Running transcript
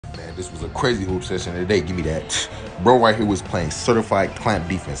This was a crazy hoop session today. Give me that. Bro right here was playing certified clamp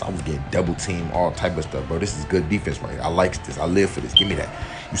defense. I was getting double team, all type of stuff, bro. This is good defense right here. I like this. I live for this. Give me that.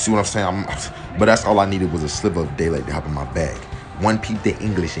 You see what I'm saying? But that's all I needed was a sliver of daylight to hop in my bag. One peep the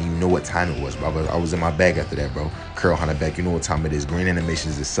English and you know what time it was, bro. I was in my bag after that, bro. Curl Hunter back, you know what time it is. Green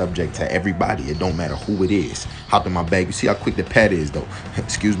Animations is subject to everybody. It don't matter who it is. Hop in my bag. You see how quick the pad is, though.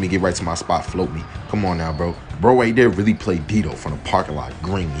 Excuse me, get right to my spot, float me. Come on now, bro. Bro right there really played Dito from the parking lot.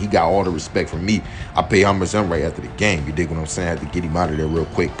 Green. He got all the respect from me. I pay homage him right after the game. You dig what I'm saying? I had to get him out of there real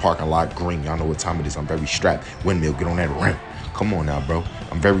quick. Parking lot, Green. Y'all know what time it is. I'm very strapped. Windmill, get on that rim. Come on now, bro.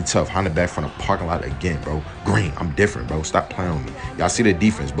 I'm very tough. Hunter back from the parking lot again, bro. Green, I'm different, bro. Stop playing with me. Y'all see the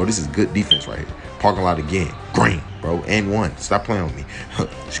defense, bro. This is good defense right here. Parking lot again. Green, bro. And one. Stop playing with me.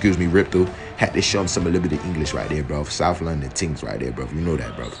 Excuse me, rip through. Had to show him some a little bit of English right there, bro. South London things right there, bro. You know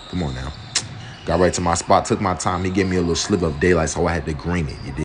that, bro. Come on now. Got right to my spot. Took my time. He gave me a little sliver of daylight, so I had to green it. You dig?